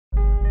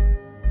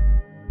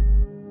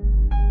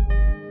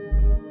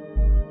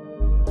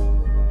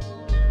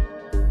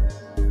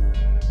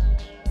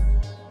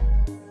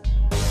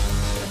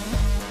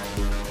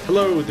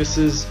Hello, this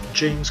is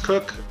James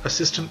Cook,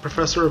 Assistant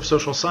Professor of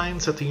Social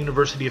Science at the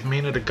University of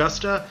Maine at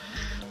Augusta.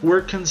 We're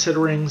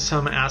considering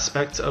some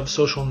aspects of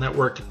social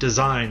network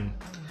design.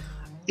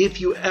 If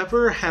you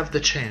ever have the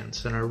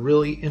chance and are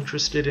really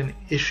interested in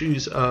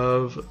issues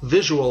of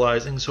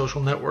visualizing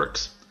social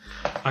networks,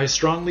 I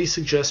strongly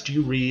suggest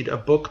you read a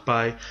book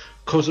by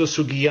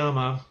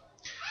Sugiyama,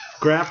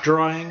 Graph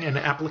Drawing and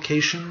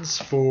Applications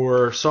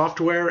for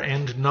Software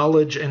and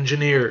Knowledge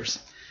Engineers.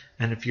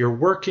 And if you're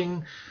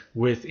working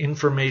with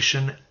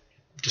information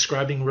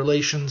describing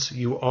relations,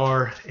 you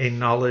are a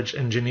knowledge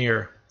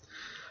engineer.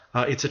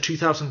 It's a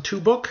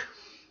 2002 book,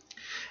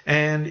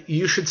 and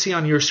you should see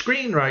on your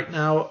screen right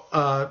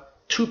now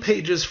 2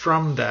 pages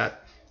from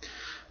that,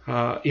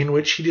 in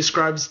which he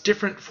describes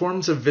different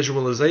forms of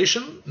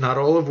visualization, not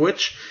all of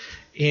which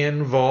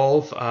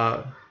involve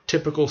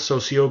typical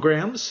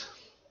sociograms,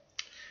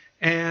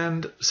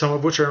 and some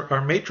of which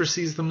are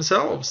matrices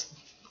themselves,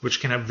 which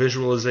can have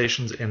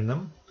visualizations in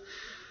them.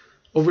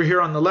 Over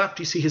here on the left,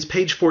 you see his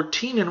page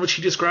 14, in which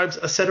he describes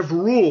a set of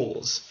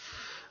rules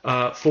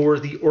for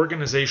the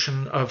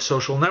organization of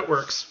social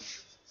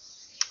networks,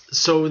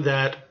 so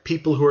that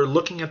people who are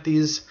looking at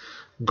these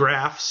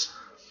graphs,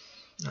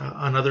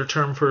 another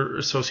term for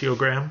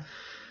sociogram,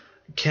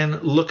 can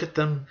look at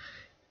them,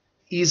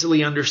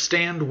 easily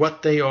understand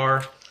what they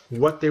are,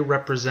 what they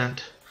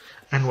represent,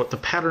 and what the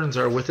patterns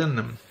are within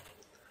them.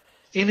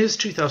 In his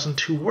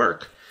 2002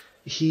 work,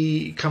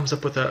 he comes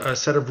up with a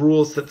set of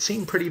rules that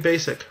seem pretty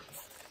basic.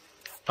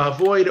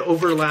 Avoid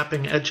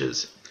overlapping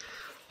edges.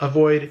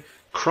 Avoid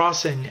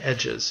crossing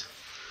edges.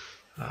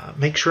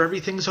 Make sure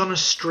everything's on a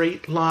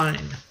straight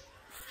line.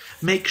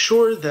 Make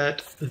sure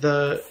that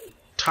the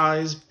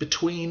ties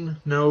between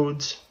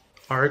nodes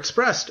are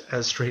expressed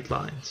as straight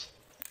lines.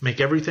 Make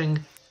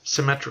everything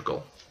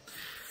symmetrical.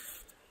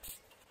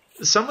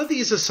 Some of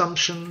these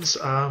assumptions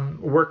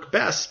work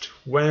best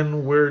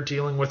when we're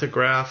dealing with a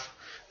graph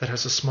that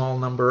has a small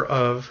number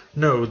of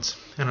nodes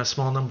and a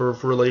small number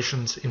of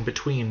relations in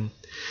between.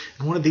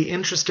 And one of the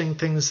interesting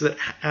things that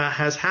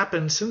has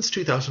happened since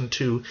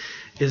 2002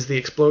 is the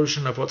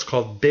explosion of what's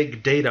called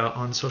big data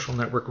on social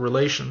network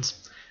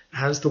relations.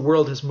 As the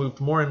world has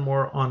moved more and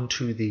more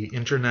onto the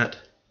internet,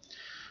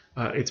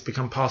 it's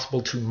become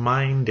possible to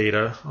mine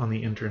data on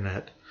the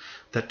internet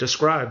that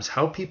describes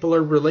how people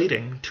are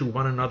relating to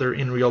one another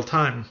in real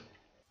time.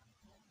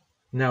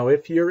 Now,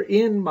 if you're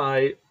in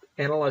my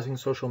Analyzing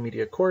Social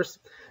Media course,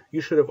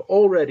 you should have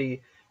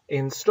already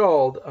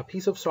installed a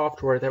piece of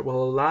software that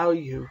will allow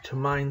you to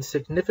mine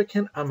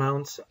significant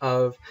amounts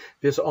of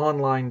this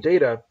online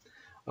data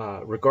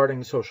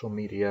regarding social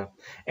media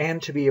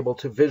and to be able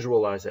to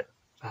visualize it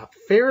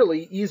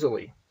fairly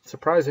easily,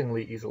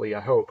 surprisingly easily,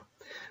 I hope.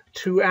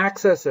 To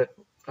access it,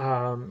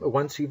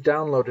 once you've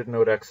downloaded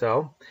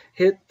NodeXL,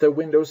 hit the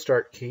Windows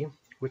Start key,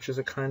 which is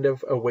a kind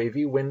of a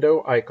wavy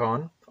window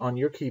icon on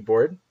your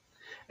keyboard,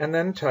 and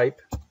then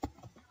type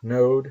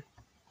NodeXL.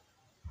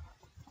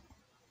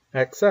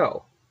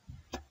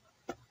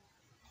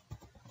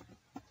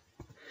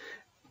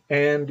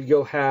 And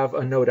you'll have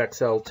a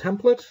NodeXL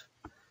template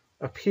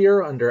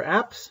appear under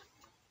Apps.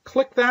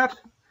 Click that,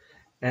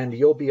 and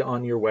you'll be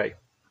on your way.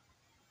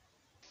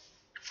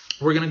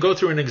 We're going to go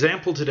through an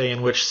example today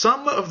in which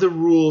some of the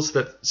rules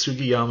that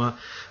Sugiyama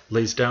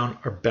lays down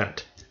are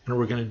bent. And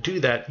we're going to do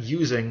that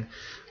using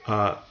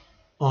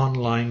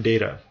online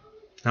data.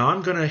 Now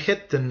I'm going to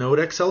hit the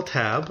NodeXL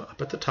tab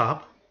up at the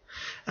top,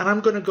 and I'm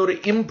going to go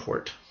to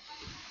Import.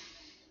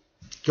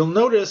 You'll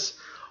notice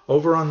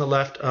over on the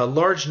left a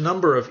large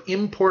number of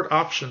import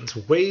options,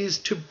 ways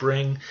to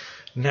bring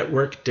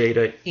network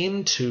data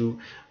into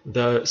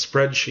the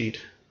spreadsheet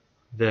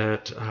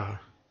that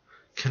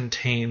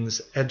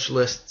contains edge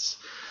lists,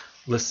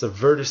 lists of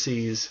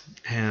vertices,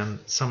 and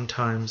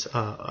sometimes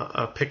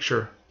a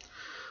picture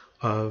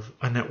of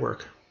a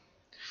network.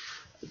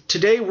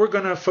 Today we're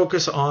going to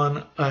focus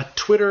on a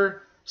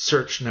Twitter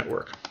search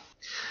network.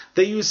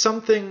 They use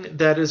something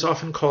that is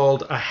often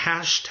called a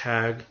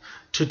hashtag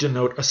to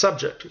denote a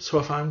subject. So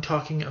if I'm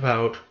talking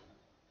about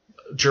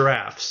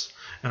giraffes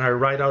and I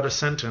write out a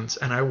sentence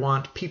and I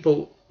want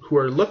people who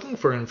are looking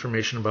for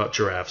information about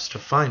giraffes to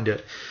find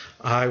it,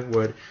 I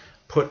would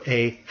put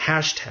a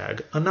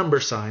hashtag, a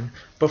number sign,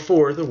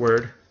 before the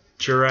word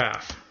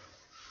giraffe,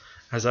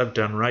 as I've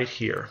done right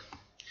here.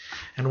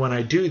 And when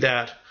I do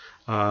that,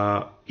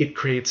 it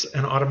creates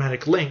an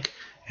automatic link.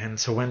 And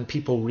so when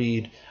people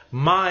read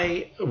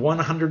my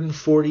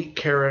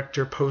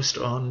 140-character post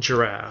on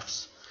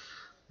giraffes,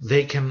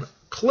 they can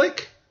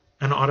click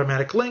an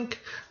automatic link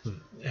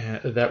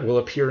that will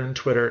appear in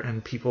Twitter,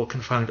 and people can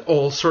find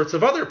all sorts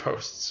of other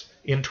posts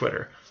in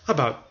Twitter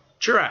about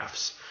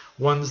giraffes,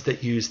 ones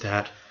that use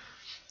that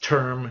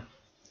term.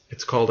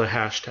 It's called a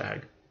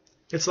hashtag.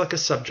 It's like a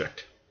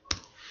subject.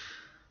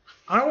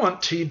 I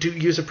want to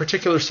use a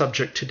particular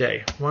subject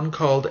today, one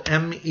called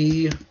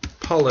ME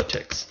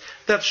Politics.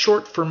 That's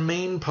short for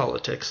Maine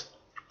Politics.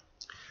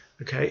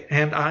 Okay,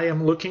 and I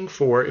am looking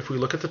for, if we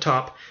look at the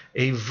top,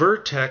 a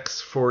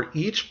vertex for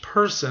each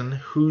person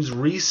whose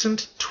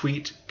recent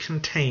tweet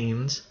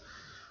contains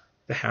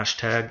the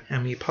hashtag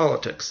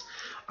MEPolitics.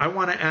 I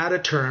want to add a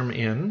term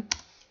in.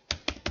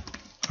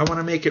 I want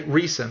to make it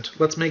recent.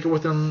 Let's make it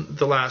within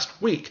the last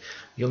week.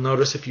 You'll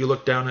notice if you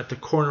look down at the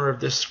corner of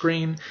this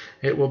screen,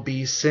 it will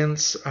be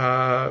since,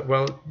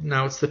 well,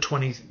 now it's the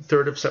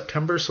 23rd of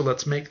September, so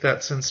let's make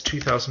that since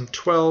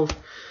 2012.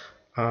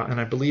 And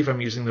I believe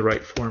I'm using the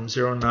right form,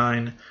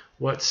 09.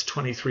 What's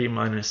 23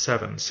 minus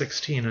 7?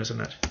 16,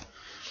 isn't it?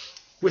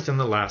 Within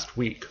the last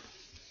week.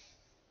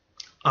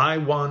 I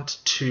want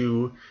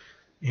to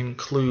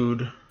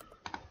include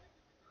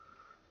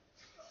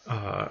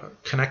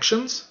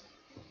connections.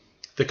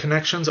 The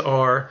connections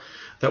are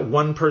that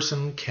one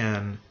person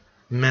can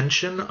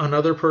mention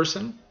another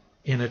person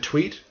in a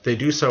tweet. They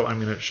do so,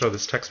 I'm going to show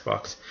this text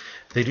box.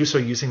 They do so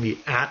using the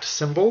 @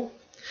 symbol.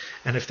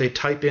 And if they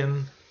type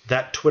in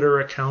that Twitter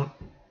account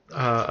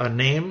a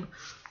name,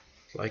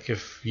 like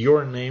if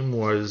your name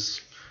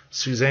was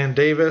Suzanne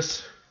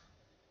Davis,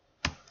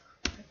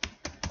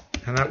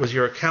 and that was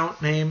your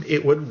account name,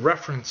 it would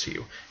reference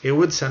you. It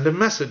would send a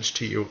message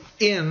to you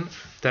in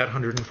that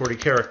 140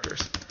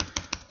 characters.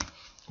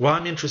 Well,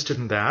 I'm interested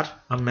in that.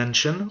 A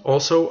mention,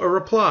 also a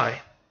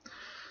reply.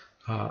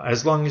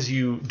 As long as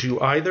you do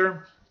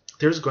either,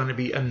 there's going to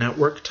be a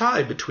network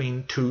tie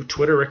between two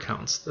Twitter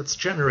accounts that's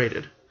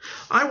generated.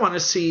 I want to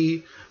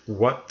see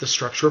what the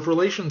structure of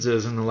relations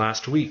is in the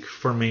last week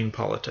for main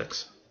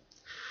politics.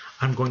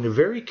 I'm going to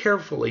very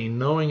carefully,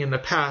 knowing in the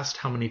past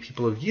how many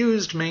people have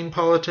used main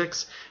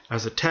politics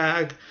as a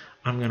tag,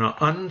 I'm going to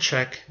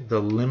uncheck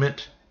the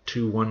limit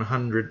to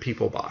 100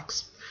 people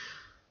box.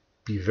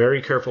 Be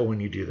very careful when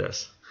you do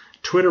this.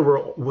 Twitter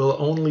will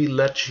only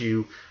let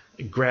you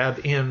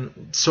grab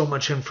in so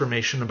much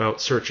information about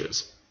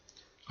searches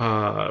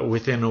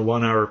within a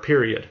 1 hour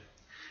period.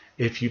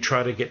 If you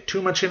try to get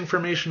too much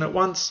information at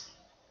once,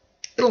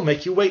 it'll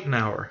make you wait an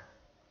hour.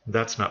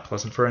 That's not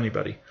pleasant for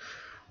anybody.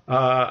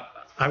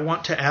 I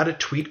want to add a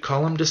tweet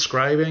column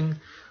describing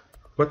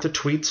what the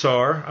tweets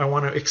are. I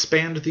want to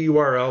expand the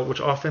URL, which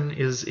often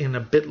is in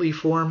a bit.ly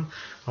form.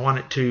 I want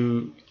it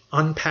to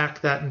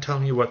unpack that and tell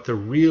me what the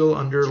real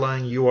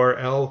underlying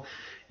URL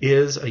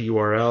is. A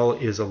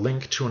URL is a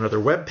link to another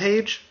web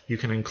page. You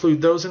can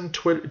include those in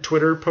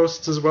Twitter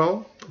posts as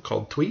well,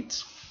 called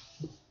tweets.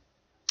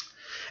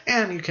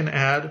 And you can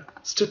add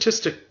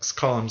statistics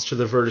columns to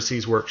the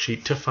vertices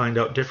worksheet to find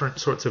out different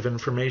sorts of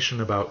information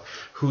about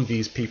who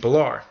these people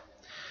are.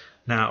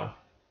 Now,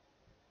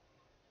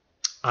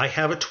 I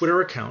have a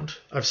Twitter account.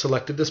 I've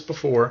selected this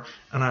before,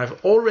 and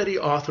I've already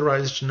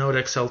authorized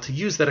NodeXL to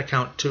use that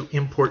account to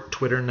import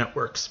Twitter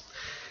networks.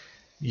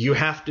 You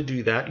have to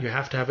do that. You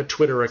have to have a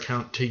Twitter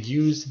account to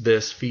use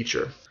this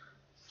feature.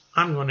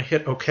 I'm going to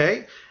hit OK,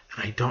 and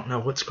I don't know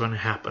what's going to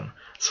happen.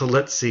 So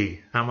let's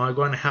see. Am I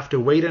going to have to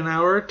wait an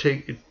hour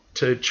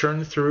to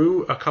churn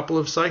through a couple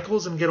of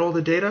cycles and get all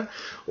the data,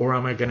 or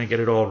am I going to get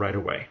it all right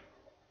away?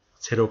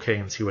 Let's hit OK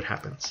and see what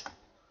happens.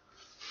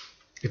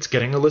 It's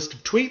getting a list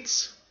of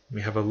tweets.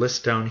 We have a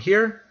list down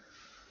here.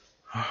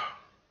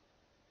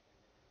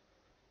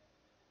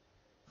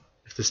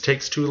 If this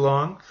takes too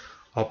long,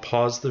 I'll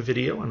pause the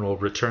video and we'll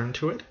return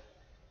to it.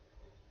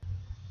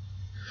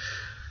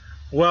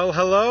 Well,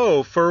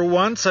 hello. For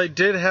once, I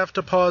did have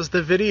to pause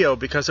the video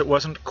because it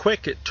wasn't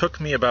quick. It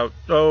took me about,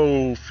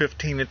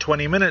 15 to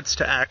 20 minutes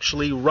to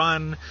actually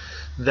run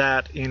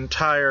that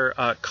entire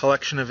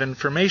collection of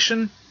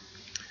information.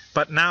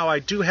 But now I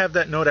do have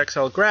that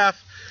NodeXL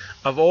graph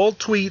of all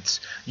tweets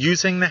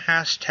using the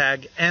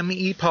hashtag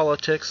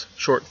MEPolitics,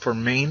 short for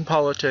main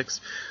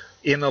politics,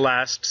 in the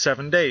last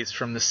 7 days,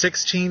 from the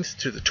 16th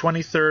to the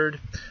 23rd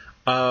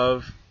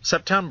of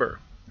September.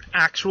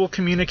 Actual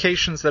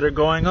communications that are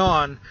going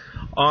on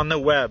the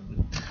web.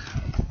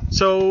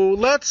 So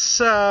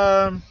let's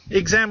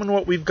examine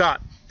what we've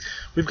got.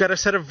 We've got a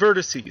set of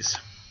vertices.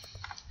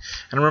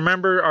 And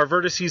remember, our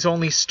vertices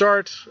only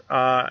start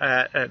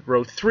at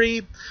row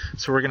 3,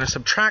 so we're going to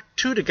subtract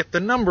 2 to get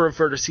the number of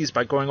vertices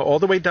by going all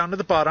the way down to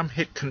the bottom,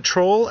 hit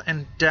Control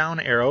and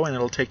down arrow, and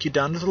it'll take you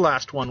down to the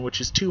last one,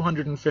 which is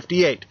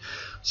 258.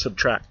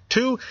 Subtract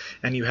 2,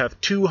 and you have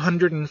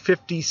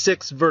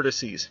 256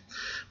 vertices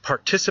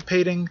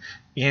participating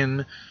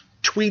in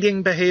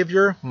tweeting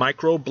behavior,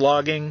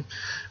 micro-blogging,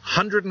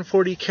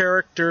 140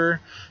 character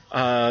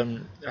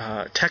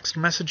text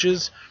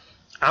messages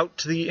out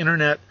to the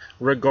internet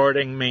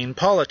regarding main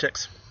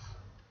politics.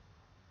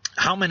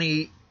 How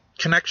many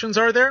connections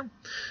are there?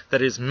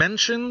 That is,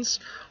 mentions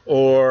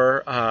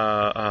or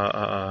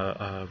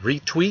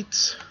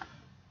retweets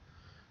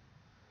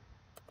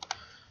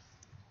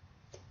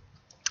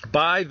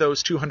by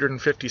those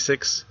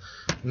 256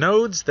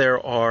 nodes.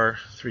 There are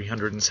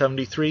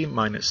 373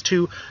 minus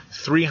 2,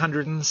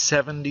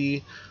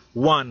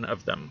 371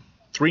 of them.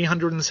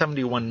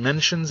 371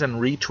 mentions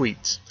and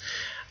retweets.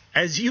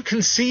 As you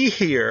can see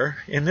here,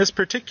 in this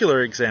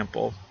particular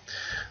example,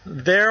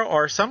 there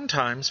are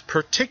sometimes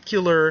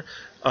particular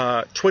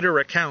Twitter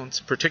accounts,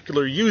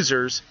 particular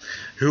users,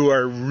 who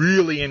are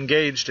really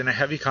engaged in a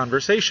heavy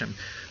conversation,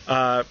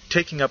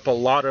 taking up a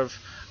lot of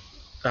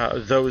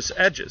those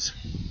edges.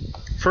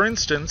 For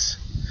instance,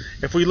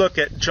 if we look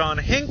at John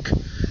Hink,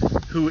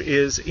 who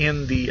is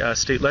in the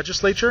state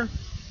legislature.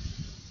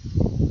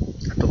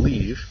 I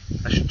believe.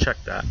 I should check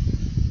that.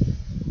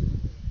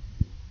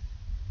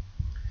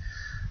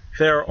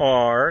 There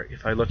are,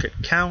 if I look at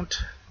count,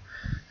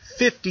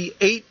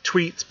 58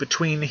 tweets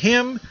between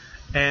him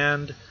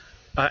and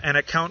an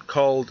account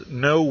called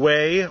No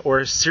Way, or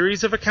a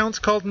series of accounts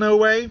called No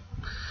Way.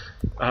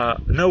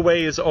 No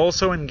Way is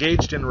also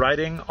engaged in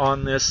writing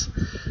on this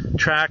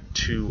track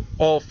to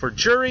All for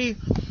Jury.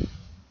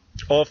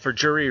 All for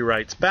Jury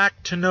writes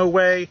back to No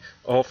Way.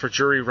 All for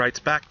Jury writes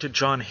back to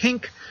John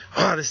Hink.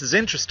 Oh, this is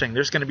interesting.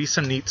 There's going to be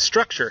some neat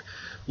structure.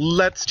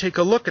 Let's take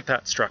a look at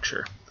that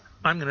structure.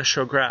 I'm going to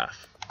show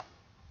graph.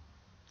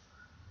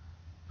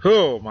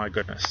 Oh, my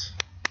goodness.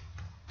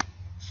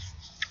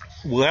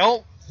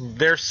 Well,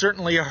 there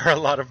certainly are a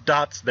lot of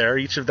dots there.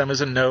 Each of them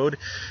is a node,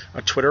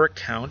 a Twitter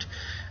account.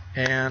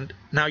 And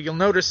now you'll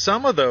notice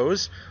some of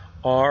those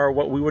are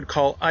what we would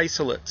call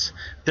isolates.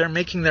 They're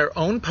making their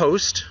own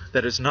post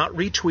that is not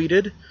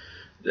retweeted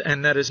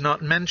and that is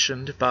not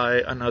mentioned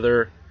by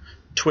another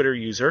Twitter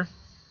user.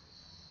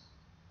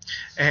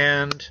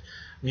 And,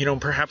 you know,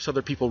 perhaps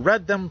other people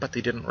read them, but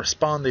they didn't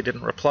respond, they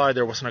didn't reply,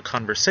 there wasn't a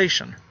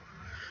conversation.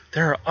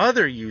 There are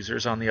other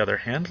users, on the other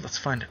hand. Let's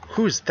find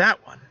who's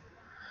that one.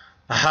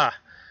 Aha!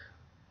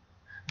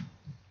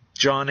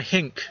 John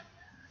Hink.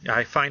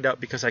 I find out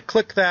because I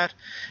click that,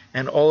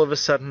 and all of a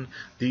sudden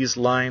these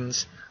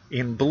lines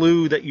in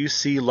blue that you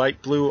see,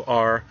 light blue,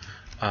 are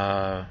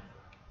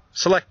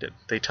selected.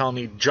 They tell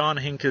me John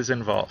Hink is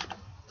involved.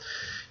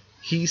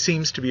 He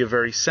seems to be a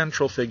very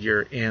central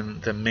figure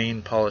in the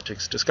main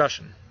politics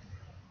discussion.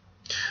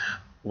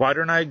 Why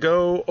don't I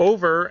go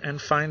over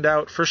and find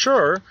out for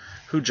sure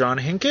who John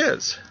Hink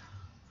is?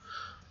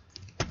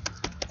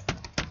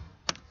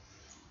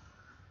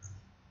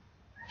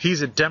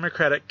 He's a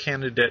Democratic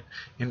candidate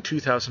in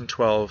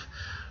 2012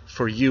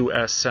 for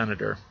U.S.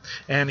 Senator.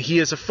 And he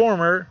is a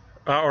former,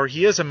 or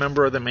he is a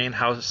member of the Maine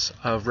House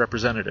of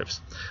Representatives.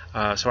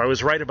 So I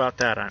was right about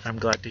that. I'm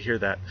glad to hear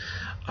that.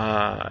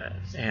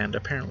 And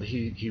apparently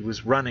he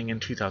was running in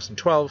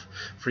 2012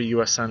 for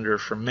U.S. Senator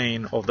from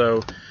Maine,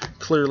 although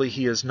clearly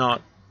he is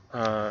not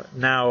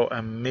now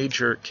a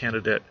major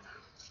candidate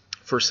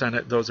for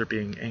Senate. Those are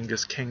being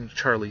Angus King,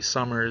 Charlie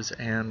Summers,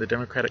 and the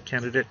Democratic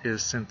candidate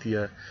is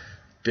Cynthia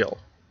Bill.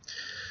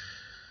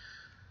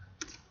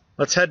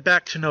 Let's head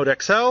back to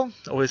NodeXL.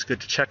 Always good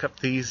to check up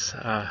these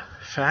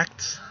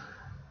facts.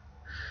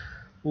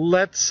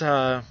 Let's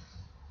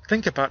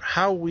think about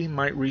how we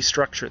might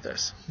restructure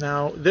this.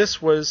 Now,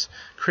 this was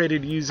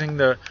created using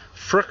the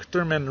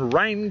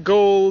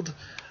Fruchterman-Reingold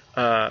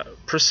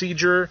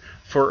procedure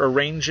for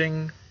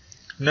arranging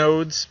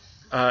nodes.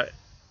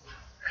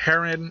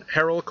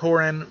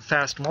 Harel-Koren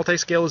fast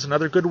multiscale is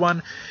another good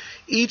one.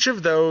 Each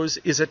of those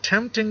is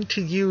attempting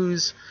to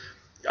use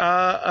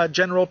a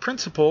general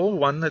principle,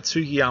 one that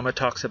Sugiyama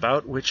talks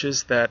about, which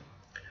is that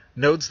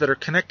nodes that are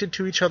connected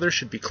to each other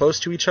should be close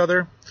to each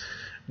other,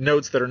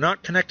 nodes that are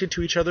not connected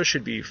to each other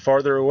should be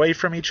farther away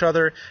from each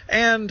other,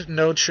 and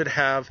nodes should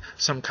have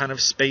some kind of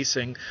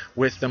spacing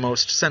with the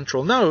most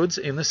central nodes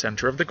in the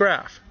center of the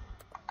graph.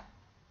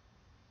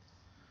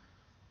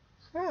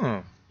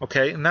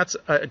 Okay, and that's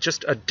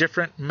just a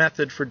different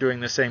method for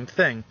doing the same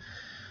thing.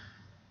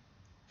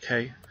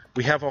 Okay,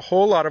 we have a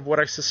whole lot of what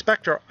I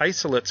suspect are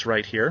isolates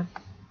right here.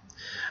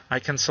 I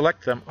can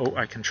select them. Oh,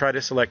 I can try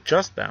to select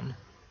just them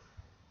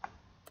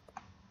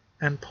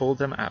and pull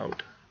them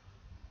out.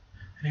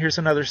 And here's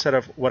another set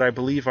of what I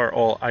believe are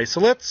all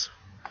isolates.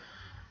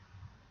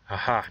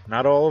 Aha,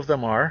 not all of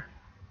them are.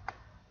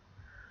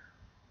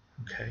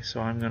 Okay,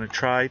 so I'm going to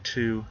try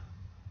to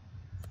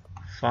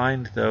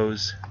find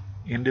those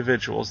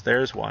individuals.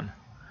 There's one.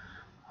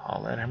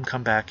 I'll let him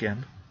come back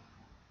in.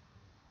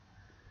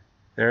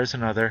 There's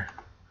another.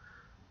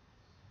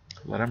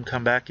 Let him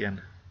come back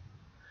in.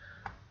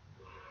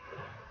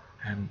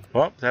 And,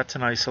 oh, that's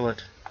an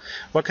isolate.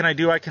 What can I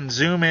do? I can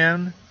zoom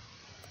in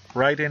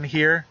right in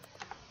here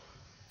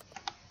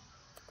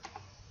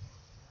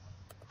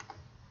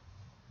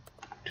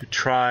to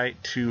try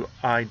to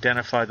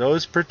identify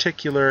those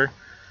particular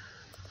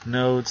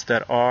nodes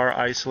that are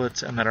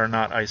isolates and that are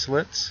not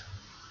isolates.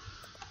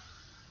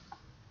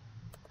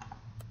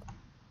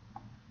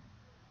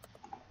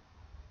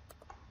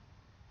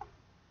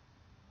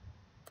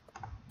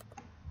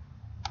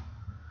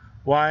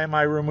 Why am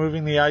I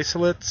removing the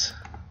isolates?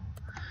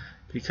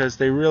 Because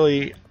they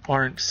really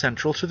aren't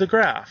central to the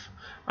graph.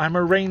 I'm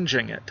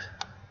arranging it.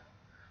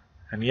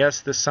 And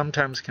yes, this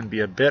sometimes can be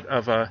a bit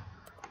of a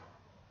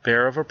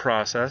bear of a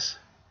process,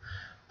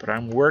 but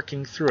I'm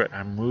working through it.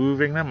 I'm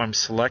moving them, I'm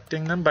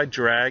selecting them by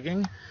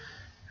dragging,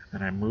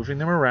 and I'm moving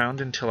them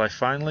around until I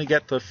finally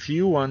get the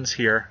few ones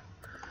here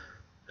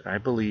that I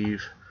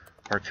believe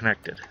are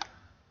connected.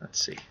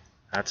 Let's see.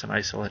 That's an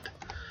isolate.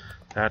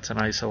 That's an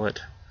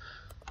isolate.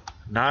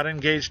 Not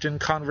engaged in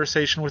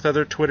conversation with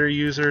other Twitter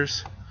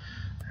users.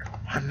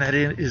 One that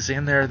is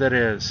in there that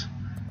is.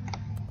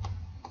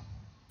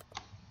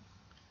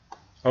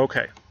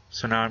 Okay,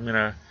 so now I'm going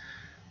to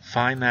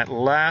find that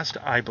last.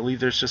 I believe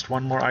there's just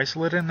one more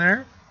isolate in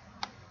there.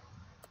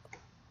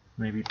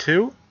 maybe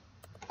 2.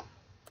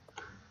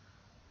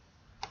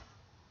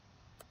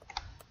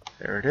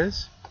 There it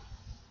is.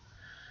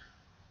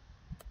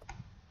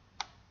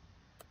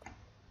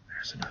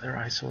 There's another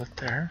isolate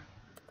there.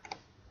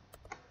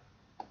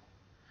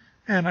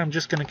 And I'm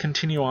just going to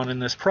continue on in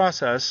this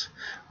process,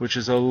 which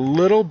is a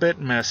little bit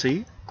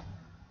messy,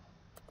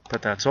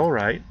 but that's all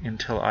right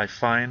until I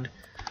find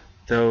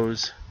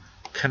those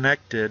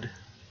connected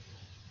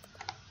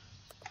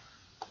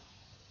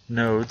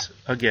nodes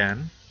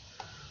again.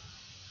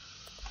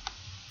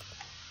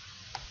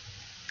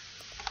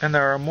 And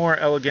there are more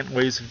elegant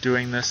ways of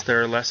doing this.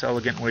 There are less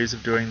elegant ways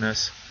of doing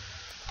this.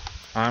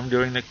 I'm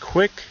doing the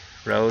quick,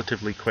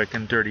 relatively quick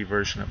and dirty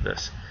version of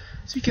this.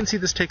 So you can see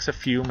this takes a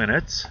few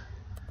minutes.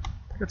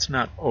 It's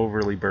not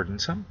overly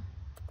burdensome.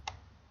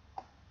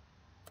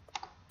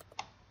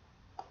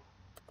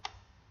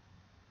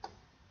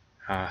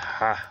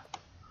 Aha.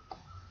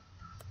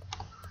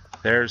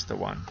 There's the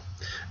one.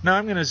 Now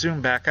I'm going to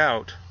zoom back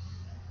out.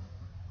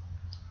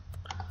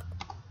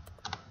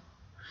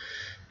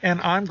 And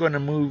I'm going to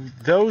move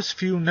those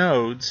few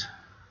nodes,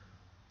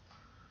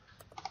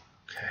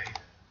 okay,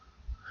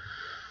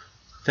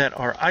 that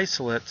are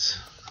isolates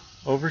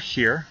over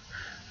here.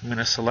 I'm going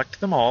to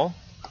select them all,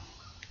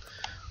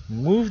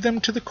 move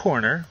them to the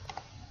corner.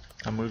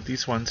 I'll move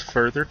these ones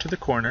further to the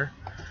corner,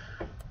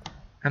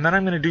 and then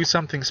I'm going to do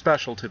something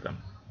special to them.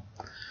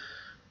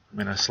 I'm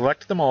going to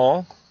select them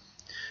all,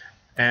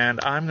 and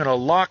I'm going to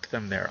lock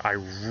them there.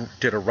 I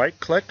did a right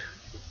click.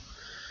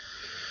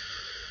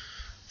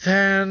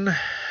 Then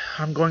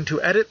I'm going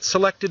to edit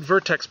selected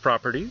vertex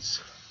properties,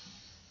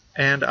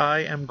 and I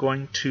am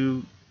going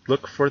to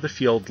look for the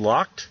field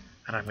locked,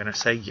 and I'm going to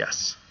say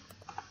yes.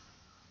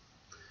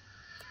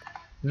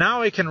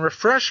 Now I can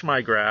refresh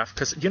my graph,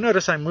 because you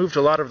notice I moved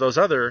a lot of those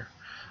other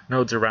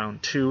nodes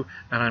around too,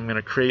 and I'm going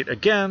to create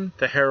again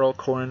the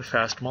Harrell-Cohen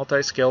fast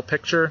multiscale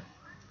picture.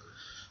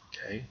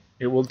 Okay,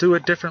 it will do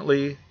it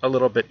differently a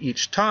little bit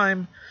each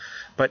time,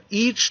 but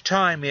each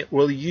time it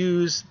will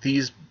use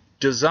these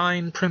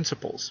design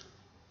principles.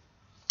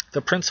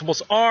 The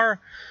principles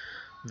are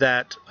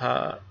that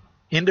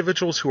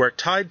individuals who are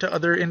tied to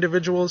other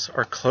individuals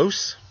are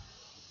close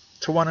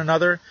to one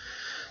another.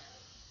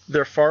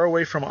 They're far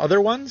away from other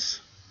ones.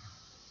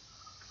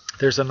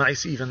 There's a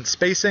nice even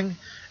spacing.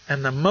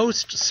 And the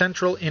most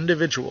central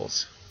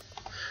individuals,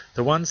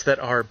 the ones that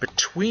are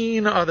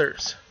between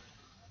others,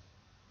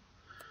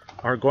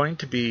 are going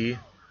to be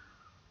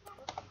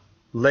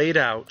laid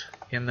out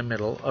in the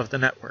middle of the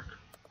network.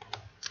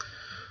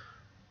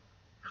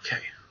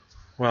 Okay,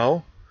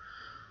 well,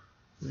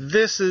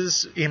 this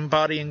is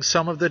embodying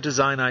some of the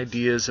design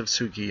ideas of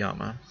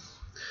Sugiyama.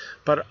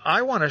 But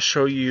I want to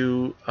show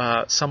you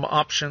some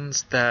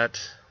options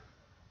that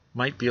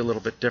might be a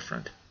little bit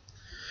different.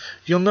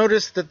 You'll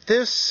notice that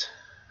this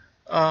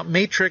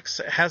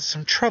matrix has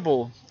some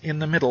trouble in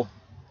the middle.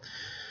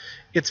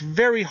 It's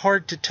very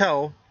hard to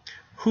tell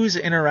who's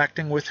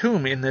interacting with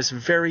whom in this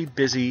very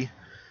busy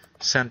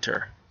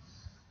center.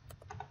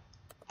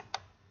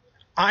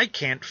 I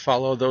can't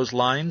follow those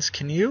lines,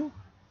 can you?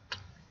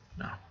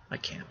 No, I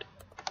can't.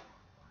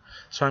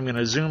 So I'm going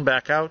to zoom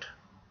back out.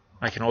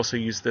 I can also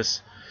use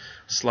this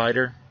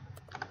slider.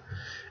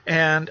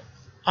 And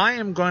I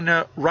am going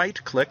to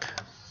right-click,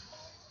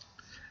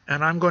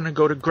 and I'm going to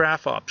go to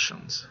Graph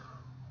Options.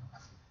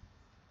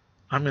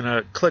 I'm going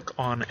to click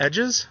on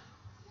Edges,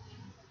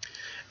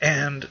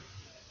 and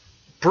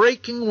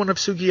breaking one of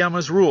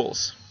Sugiyama's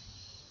rules,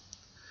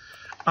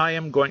 I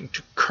am going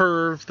to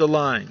curve the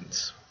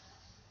lines.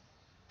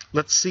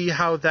 Let's see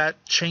how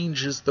that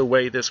changes the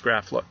way this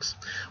graph looks.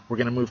 We're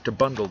going to move to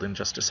bundled in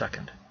just a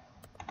second.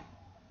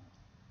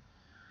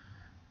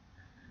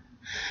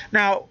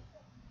 Now,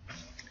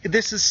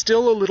 this is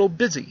still a little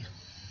busy,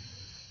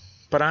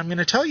 but I'm going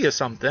to tell you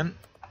something.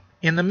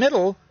 In the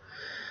middle,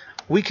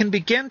 we can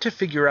begin to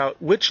figure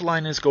out which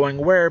line is going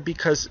where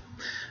because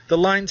the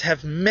lines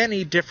have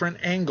many different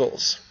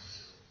angles.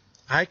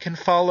 I can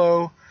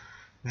follow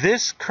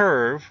this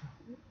curve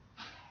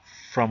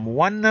from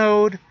one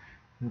node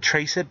and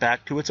trace it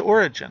back to its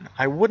origin.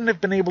 I wouldn't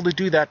have been able to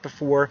do that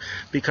before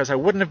because I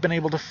wouldn't have been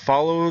able to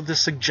follow the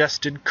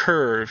suggested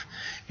curve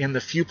in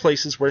the few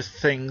places where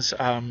things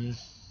aren't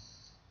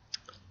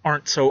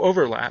so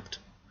overlapped.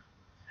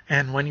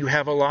 And when you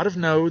have a lot of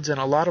nodes and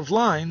a lot of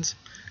lines,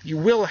 you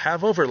will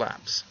have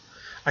overlaps.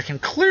 I can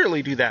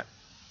clearly do that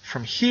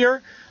from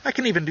here. I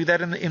can even do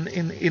that in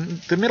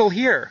the middle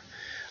here.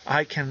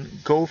 I can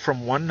go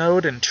from one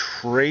node and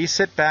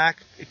trace it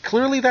back.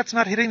 Clearly that's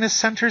not hitting the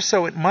center,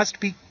 so it must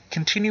be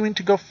continuing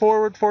to go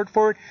forward, forward,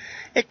 forward.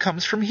 It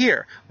comes from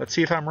here. Let's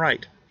see if I'm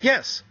right.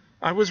 Yes,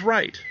 I was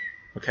right.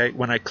 Okay,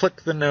 when I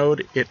click the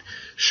node, it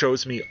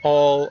shows me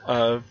all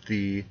of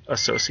the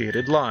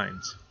associated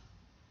lines.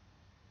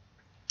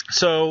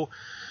 So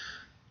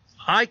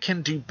I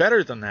can do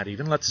better than that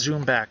even. Let's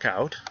zoom back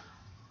out.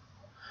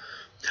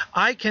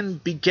 I can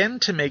begin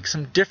to make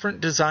some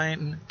different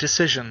design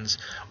decisions.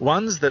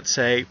 Ones that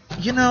say,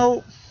 you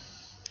know,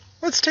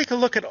 let's take a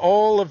look at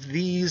all of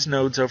these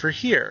nodes over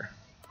here.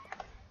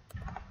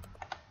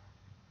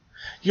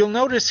 you'll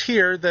notice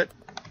here that,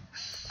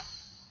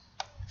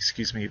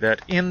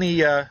 that in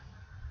the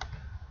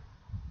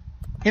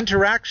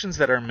interactions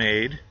that are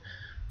made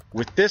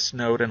with this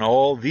node and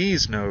all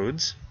these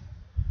nodes,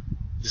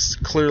 this is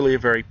clearly a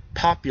very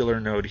popular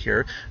node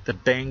here, the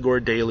Bangor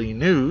Daily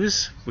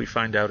News, we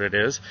find out it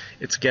is.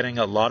 It's getting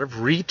a lot of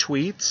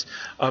retweets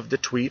of the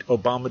tweet,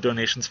 Obama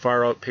donations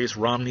far outpace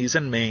Romney's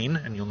in Maine,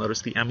 and you'll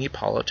notice the ME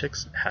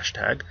Politics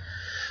hashtag.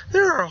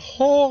 There are a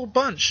whole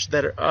bunch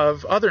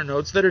of other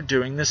nodes that are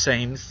doing the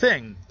same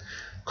thing.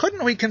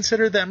 Couldn't we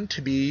consider them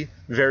to be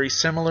very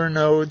similar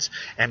nodes,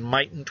 and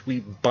mightn't we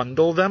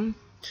bundle them?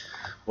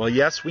 Well,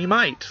 yes, we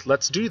might.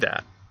 Let's do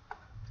that.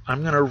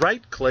 I'm going to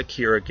right-click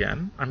here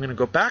again. I'm going to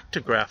go back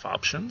to Graph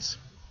Options,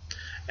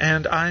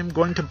 and I'm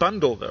going to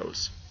bundle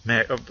those.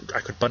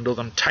 I could bundle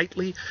them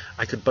tightly.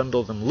 I could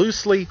bundle them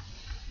loosely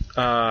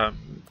by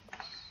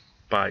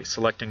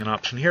selecting an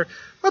option here.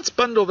 Let's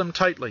bundle them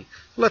tightly.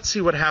 Let's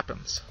see what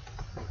happens.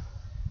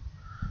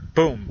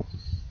 Boom.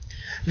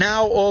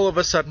 Now, all of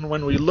a sudden,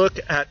 when we look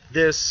at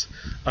this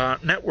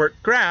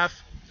network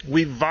graph,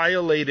 we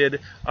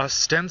violated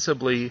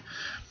ostensibly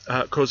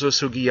Kozo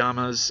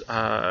Sugiyama's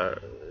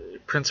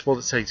principle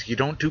that says you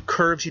don't do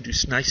curves, you do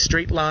nice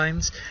straight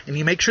lines, and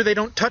you make sure they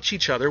don't touch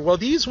each other. Well,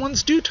 these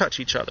ones do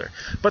touch each other,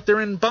 but they're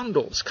in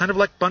bundles, kind of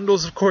like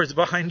bundles of cords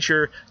behind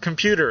your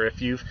computer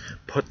if you've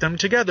put them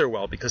together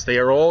well, because they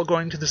are all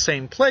going to the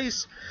same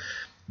place.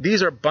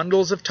 These are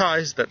bundles of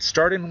ties that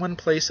start in one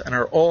place and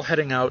are all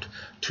heading out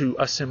to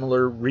a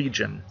similar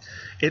region.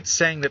 It's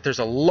saying that there's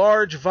a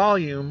large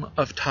volume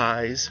of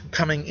ties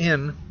coming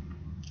in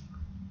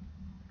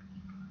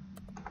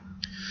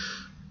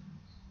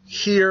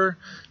here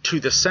to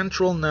the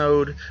central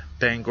node,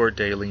 Bangor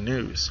Daily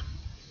News.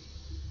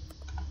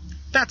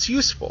 That's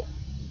useful.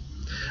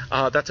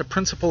 That's a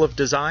principle of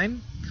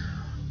design,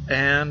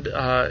 and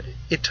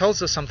it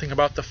tells us something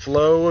about the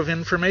flow of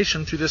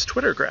information through this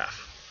Twitter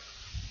graph.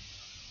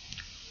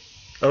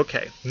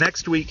 Okay,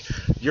 next week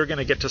you're going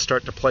to get to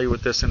start to play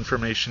with this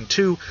information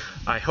too.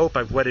 I hope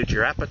I've whetted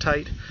your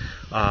appetite,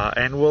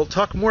 and we'll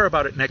talk more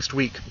about it next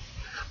week.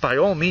 By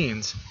all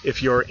means,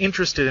 if you're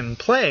interested in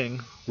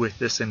playing with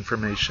this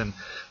information,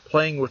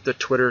 playing with the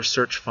Twitter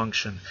search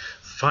function,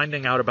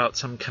 finding out about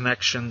some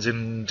connections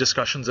in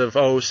discussions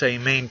of, say,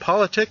 Maine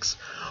politics,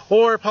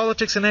 or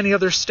politics in any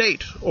other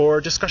state,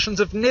 or discussions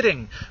of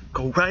knitting,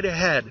 go right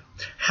ahead.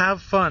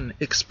 Have fun.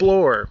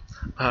 Explore.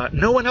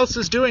 No one else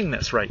is doing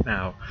this right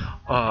now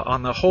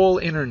on the whole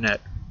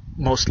internet,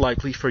 most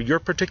likely for your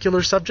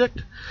particular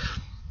subject,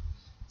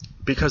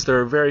 because there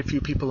are very few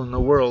people in the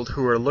world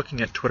who are looking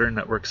at Twitter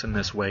networks in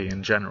this way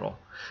in general.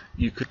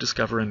 You could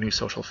discover a new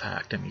social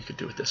fact, and you could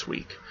do it this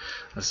week.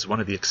 This is one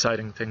of the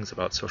exciting things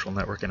about social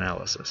network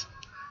analysis.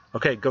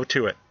 Okay, go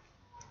to it.